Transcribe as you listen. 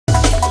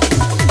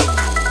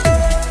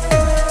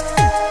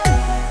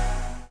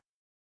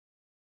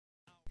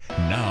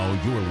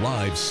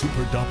5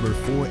 Super Doppler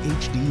 4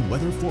 HD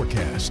weather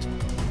forecast.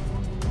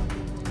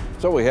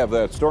 So we have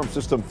that storm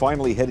system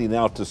finally heading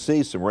out to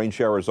sea. Some rain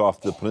showers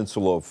off the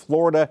peninsula of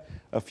Florida.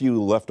 A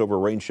few leftover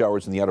rain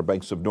showers in the Outer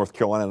Banks of North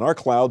Carolina. And our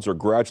clouds are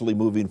gradually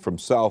moving from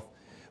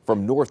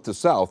north to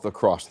south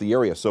across the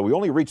area. So we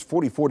only reached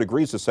 44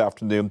 degrees this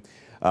afternoon.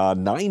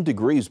 9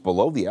 degrees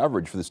below the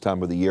average for this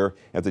time of the year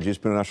at the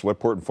GSP International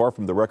Airport and far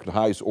from the record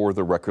highs or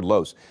the record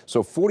lows.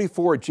 So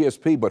 44 at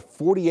GSP, but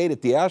 48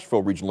 at the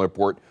Asheville Regional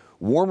Airport.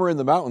 Warmer in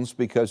the mountains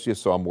because you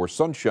saw more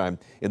sunshine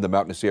in the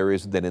mountainous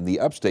areas than in the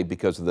upstate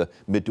because of the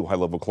mid to high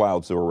level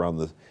clouds that were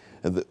around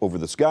over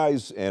the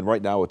skies. And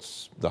right now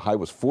the high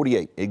was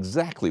 48,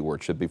 exactly where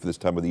it should be for this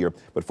time of the year,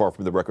 but far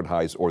from the record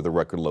highs or the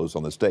record lows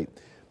on the state.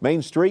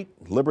 Main Street,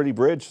 Liberty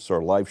Bridge, it's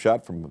our live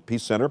shot from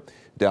Peace Center,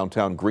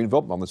 downtown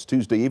Greenville. On this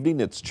Tuesday evening,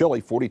 it's chilly,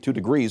 42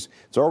 degrees.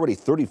 It's already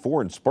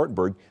 34 in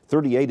Spartanburg,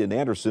 38 in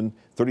Anderson,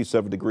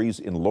 37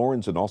 degrees in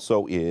Lawrence, and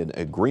also in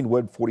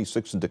Greenwood,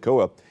 46 in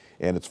Toccoa,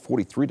 and it's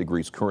 43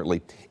 degrees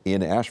currently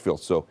in Asheville.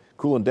 So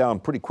cooling down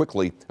pretty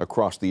quickly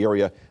across the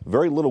area.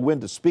 Very little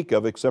wind to speak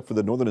of except for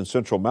the northern and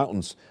central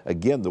mountains.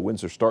 Again, the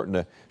winds are starting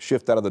to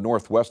shift out of the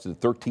northwest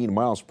at 13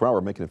 miles per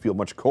hour, making it feel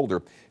much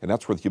colder, and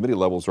that's where the humidity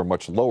levels are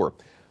much lower.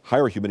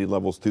 Higher humidity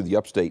levels through the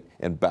upstate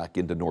and back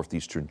into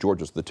northeastern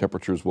Georgia. So the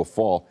temperatures will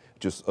fall,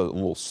 just a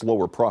little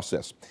slower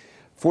process.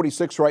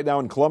 46 right now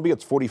in Columbia.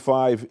 It's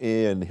 45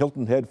 in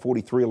Hilton Head,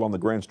 43 along the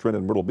Grand Strand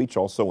and Myrtle Beach,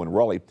 also in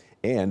Raleigh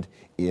and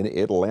in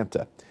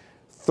Atlanta.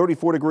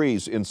 34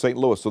 degrees in St.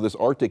 Louis. So this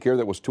Arctic air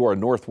that was to our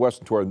northwest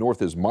and to our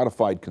north is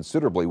modified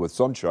considerably with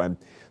sunshine.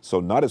 So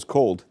not as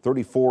cold.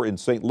 34 in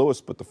St.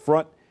 Louis, but the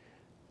front,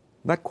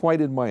 not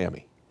quite in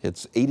Miami.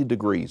 It's 80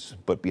 degrees,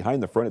 but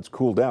behind the front it's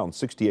cooled down,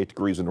 68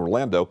 degrees in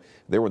Orlando.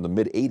 They were in the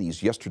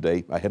mid-80s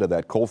yesterday ahead of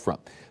that cold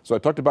front. So I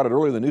talked about it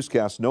earlier in the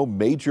newscast, no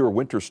major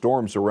winter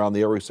storms around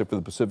the area except for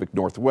the Pacific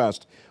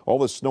Northwest. All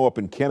the snow up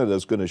in Canada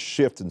is going to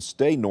shift and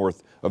stay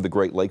north of the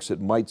Great Lakes. It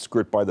might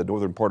skirt by the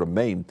northern part of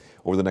Maine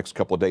over the next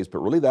couple of days, but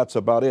really that's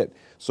about it.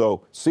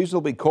 So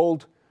seasonally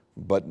cold,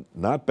 but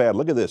not bad.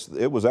 Look at this.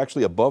 It was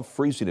actually above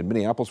freezing in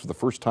Minneapolis for the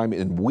first time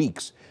in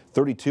weeks.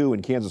 32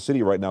 in Kansas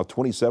City right now,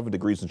 27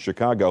 degrees in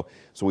Chicago.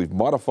 So we've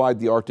modified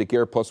the Arctic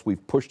air, plus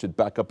we've pushed it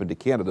back up into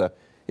Canada,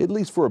 at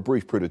least for a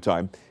brief period of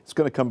time. It's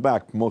going to come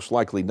back most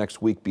likely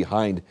next week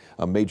behind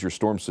a major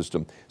storm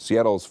system.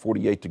 Seattle is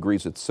 48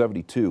 degrees at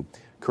 72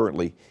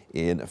 currently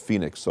in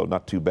Phoenix, so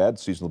not too bad.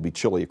 Season will be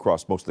chilly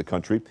across most of the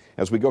country.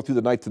 As we go through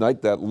the night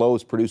tonight, that low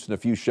is producing a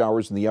few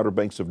showers in the Outer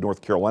Banks of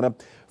North Carolina.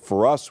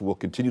 For us, we'll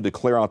continue to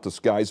clear out the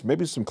skies.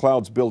 Maybe some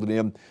clouds building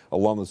in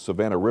along the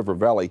Savannah River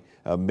Valley,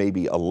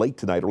 maybe late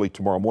tonight, early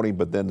tomorrow morning,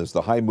 but then as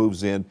the high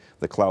moves in,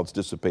 the clouds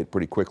dissipate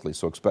pretty quickly.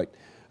 So expect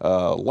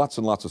lots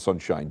and lots of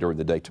sunshine during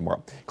the day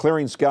tomorrow.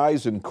 Clearing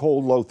skies and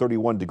cold, low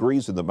 31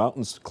 degrees in the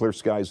mountains. Clear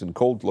skies and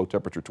cold, low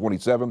temperature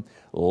 27.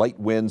 Light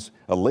winds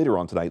later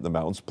on tonight in the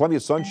mountains. Plenty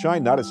of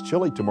sunshine, not as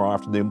chilly tomorrow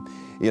afternoon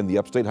in the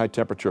upstate. High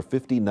temperature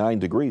 59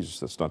 degrees.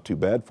 That's not too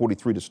bad.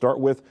 43 to start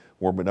with,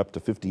 warming up to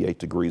 58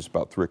 degrees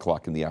about 3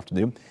 o'clock in the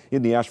afternoon.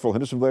 In the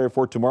Asheville-Hendersonville area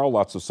for tomorrow,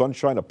 lots of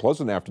sunshine, a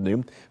pleasant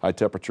afternoon. High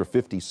temperature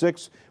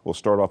 56. We'll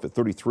start off at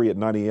 33 at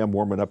 9 a.m.,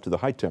 warming up to the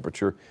high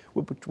temperature,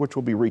 which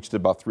will be reached at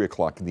about 3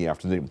 o'clock in the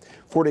afternoon.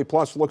 4-day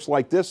plus looks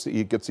like this.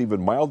 It gets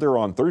even milder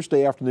on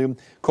Thursday afternoon.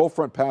 Cold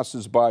front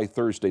passes by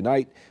Thursday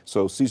night,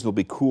 so season will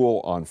be cool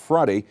on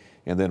Friday.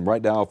 And then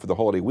right now for the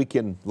holiday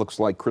weekend, looks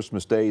like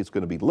Christmas Day is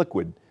going to be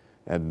liquid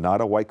and not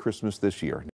a white Christmas this year.